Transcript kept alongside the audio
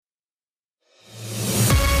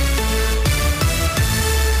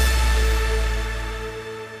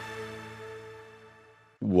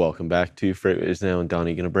Welcome back to FreightWaves Now, and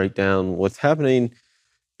Donny going to break down what's happening,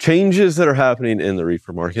 changes that are happening in the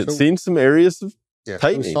reefer market. Seeing some areas of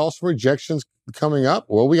tightening. We saw some rejections coming up.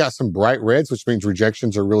 Well, we got some bright reds, which means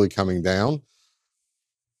rejections are really coming down.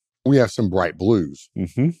 We have some bright blues.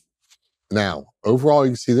 Now, overall,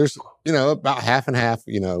 you can see there's, about half and half,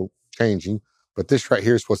 changing. But this right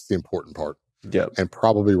here is what's the important part. Yep. And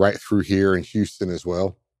probably right through here in Houston as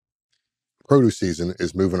well. Produce season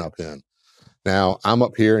is moving up in. Now, I'm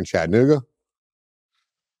up here in Chattanooga.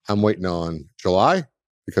 I'm waiting on July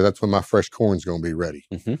because that's when my fresh corn is going to be ready.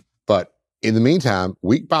 But in the meantime,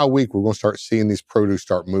 week by week, we're going to start seeing these produce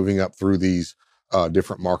start moving up through these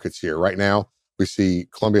different markets here. Right now, we see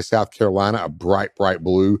Columbia, South Carolina, a bright, bright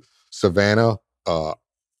blue. Savannah, a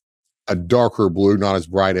darker blue, not as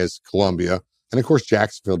bright as Columbia. And of course,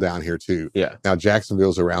 Jacksonville down here too. Yeah. Now,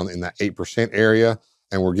 Jacksonville's around in that 8% area,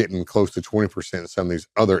 and we're getting close to 20% in some of these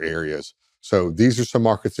other areas. So these are some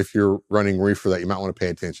markets, if you're running reefer, that you might want to pay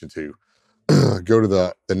attention to. Go to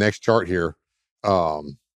the next chart here.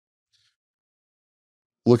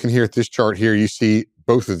 Looking here at this chart here, you see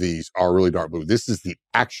both of these are really dark blue. This is the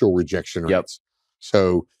actual rejection rates.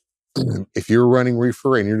 So if you're running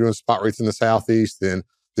reefer and you're doing spot rates in the Southeast, then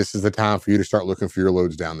this is the time for you to start looking for your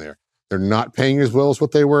loads down there. They're not paying as well as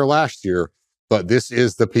what they were last year, but this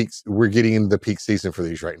is the peak. We're getting into the peak season for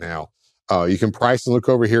these right now. You can price and look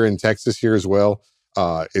over here in Texas here as well.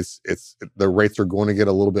 The rates are going to get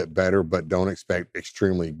a little bit better, but don't expect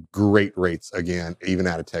extremely great rates again, even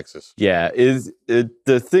out of Texas. Yeah,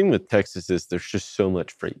 the thing with Texas is there's just so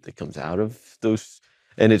much freight that comes out of those,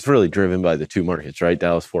 and it's really driven by the two markets, right?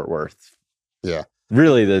 Dallas, Fort Worth. Yeah,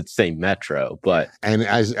 really the same metro, but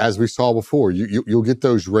as we saw before, you'll get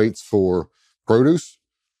those rates for produce,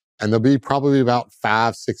 and they'll be probably about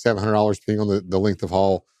 $500, $600, $700 depending on the length of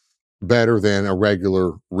haul, better than a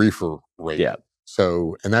regular reefer rate. Yeah.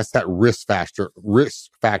 So, and that's that risk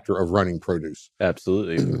factor of running produce.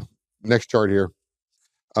 Absolutely. Next chart here.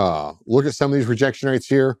 Look at some of these rejection rates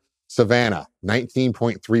here. Savannah,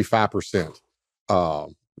 19.35%.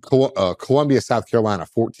 Columbia, South Carolina,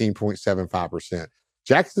 14.75%.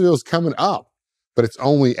 Jacksonville's coming up, but it's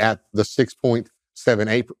only at the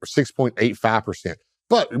 6.78 or 6.85%.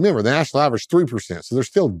 But remember, the national average 3%, so they're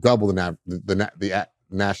still double the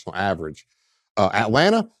national average.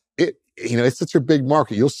 Atlanta, it's such a big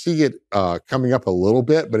market. You'll see it coming up a little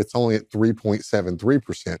bit, but it's only at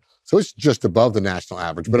 3.73%. So it's just above the national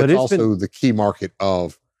average, but it's also the key market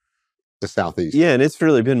of the Southeast. Yeah, and it's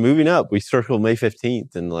really been moving up. We circled May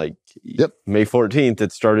 15th, and May 14th,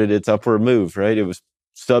 it started its upward move, right? It was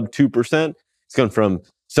sub 2%. It's gone from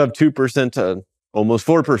sub 2% to almost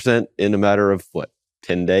 4% in a matter of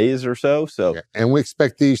 10 days or so. So, yeah. And we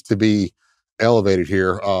expect these to be elevated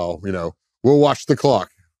here. We'll watch the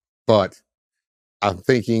clock, but I'm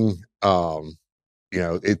thinking, at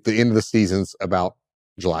the end of the season's about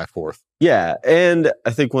July 4th. Yeah, and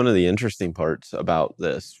I think one of the interesting parts about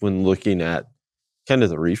this, when looking at kind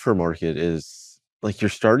of the reefer market, is you're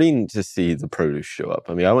starting to see the produce show up.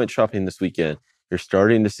 I mean, I went shopping this weekend. You're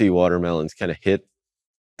starting to see watermelons kind of hit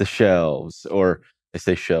the shelves, or I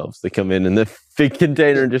say shelves. They come in the big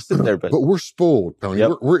container and just sit there. But we're spoiled, Tony.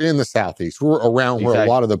 Yep. We're in the Southeast. We're around where a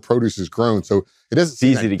lot of the produce is grown, so it doesn't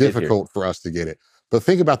seem that difficult for us to get it. But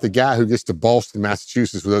think about the guy who gets to Boston,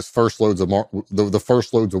 Massachusetts with those first loads of the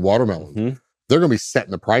first loads of watermelons. Mm-hmm. They're going to be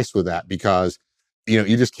setting the price with that because,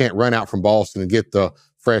 you just can't run out from Boston and get the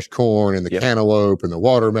fresh corn and the cantaloupe and the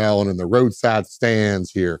watermelon and the roadside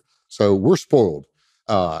stands here. So we're spoiled.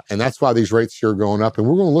 And that's why these rates here are going up. And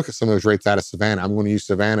we're going to look at some of those rates out of Savannah. I'm going to use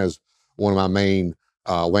Savannah as one of my main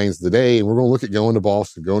lanes of the day. And we're going to look at going to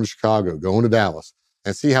Boston, going to Chicago, going to Dallas,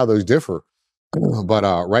 and see how those differ. But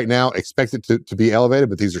right now, expect it to be elevated,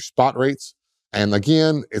 but these are spot rates. And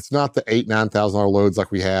again, it's not the $8,000, $9,000 loads like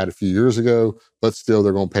we had a few years ago, but still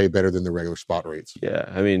they're going to pay better than the regular spot rates. Yeah,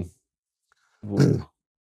 I mean, we'll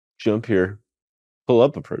jump here, pull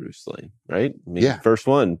up a produce lane, right? I mean, first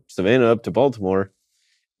one, Savannah up to Baltimore.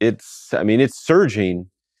 It's surging.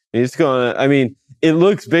 It's going, it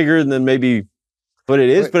looks bigger than maybe what it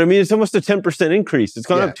is, but it's almost a 10% increase. It's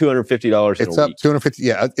gone up $250 It's up $250.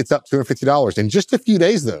 Yeah, it's up $250 in just a few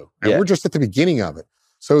days though. And we're just at the beginning of it.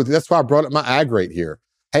 So that's why I brought up my ag rate here.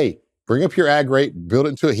 Hey, bring up your ag rate, build it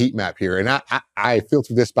into a heat map here. And I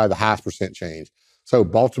filter this by the highest percent change. So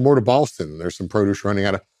Baltimore to Boston, there's some produce running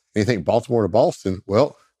out of, and you think Baltimore to Boston,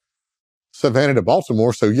 well, Savannah to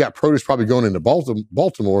Baltimore. So you got produce probably going into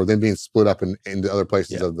Baltimore, then being split up into other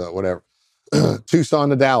places of the whatever. Tucson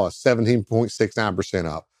to Dallas, 17.69%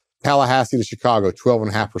 up. Tallahassee to Chicago,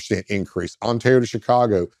 12.5% increase. Ontario to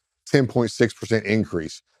Chicago, 10.6%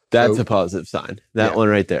 increase. That's a positive sign. That one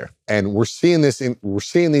right there. And we're seeing these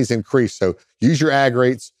increase. So use your ag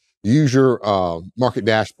rates, use your market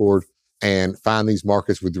dashboard, and find these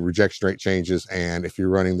markets with the rejection rate changes. And if you're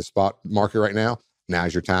running the spot market right now,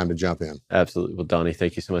 now's your time to jump in. Absolutely. Well, Donny,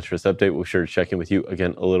 thank you so much for this update. We'll be sure to check in with you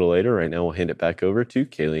again a little later. Right now, we'll hand it back over to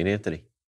Kaylee and Anthony.